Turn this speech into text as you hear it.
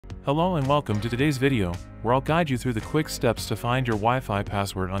Hello and welcome to today's video, where I'll guide you through the quick steps to find your Wi-Fi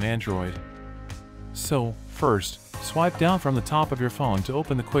password on Android. So, first, swipe down from the top of your phone to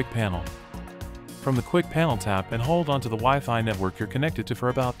open the Quick panel. From the Quick panel, tap and hold onto the Wi-Fi network you're connected to for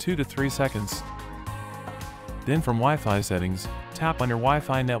about 2 to 3 seconds. Then from Wi-Fi settings, tap on your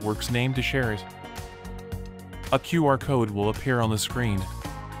Wi-Fi network's name to share it. A QR code will appear on the screen.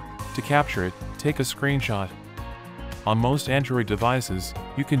 To capture it, take a screenshot. On most Android devices,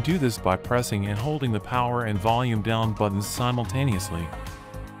 you can do this by pressing and holding the power and volume down buttons simultaneously.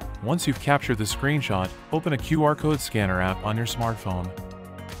 Once you've captured the screenshot, open a QR code scanner app on your smartphone.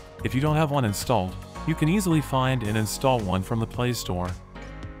 If you don't have one installed, you can easily find and install one from the Play Store.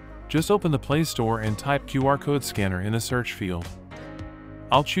 Just open the Play Store and type QR code scanner in the search field.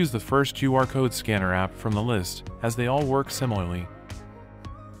 I'll choose the first QR code scanner app from the list, as they all work similarly.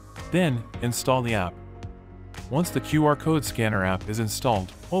 Then, install the app. Once the QR code scanner app is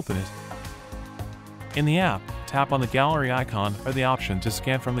installed, open it. In the app, tap on the gallery icon or the option to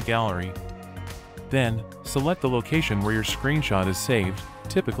scan from the gallery. Then, select the location where your screenshot is saved,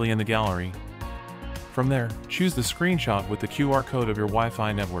 typically in the gallery. From there, choose the screenshot with the QR code of your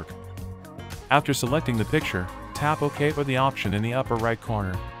Wi-Fi network. After selecting the picture, tap OK or the option in the upper right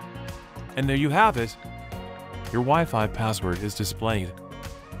corner. And there you have it! Your Wi-Fi password is displayed.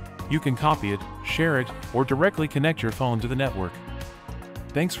 You can copy it, share it, or directly connect your phone to the network.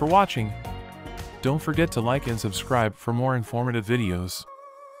 Thanks for watching. Don't forget to like and subscribe for more informative videos.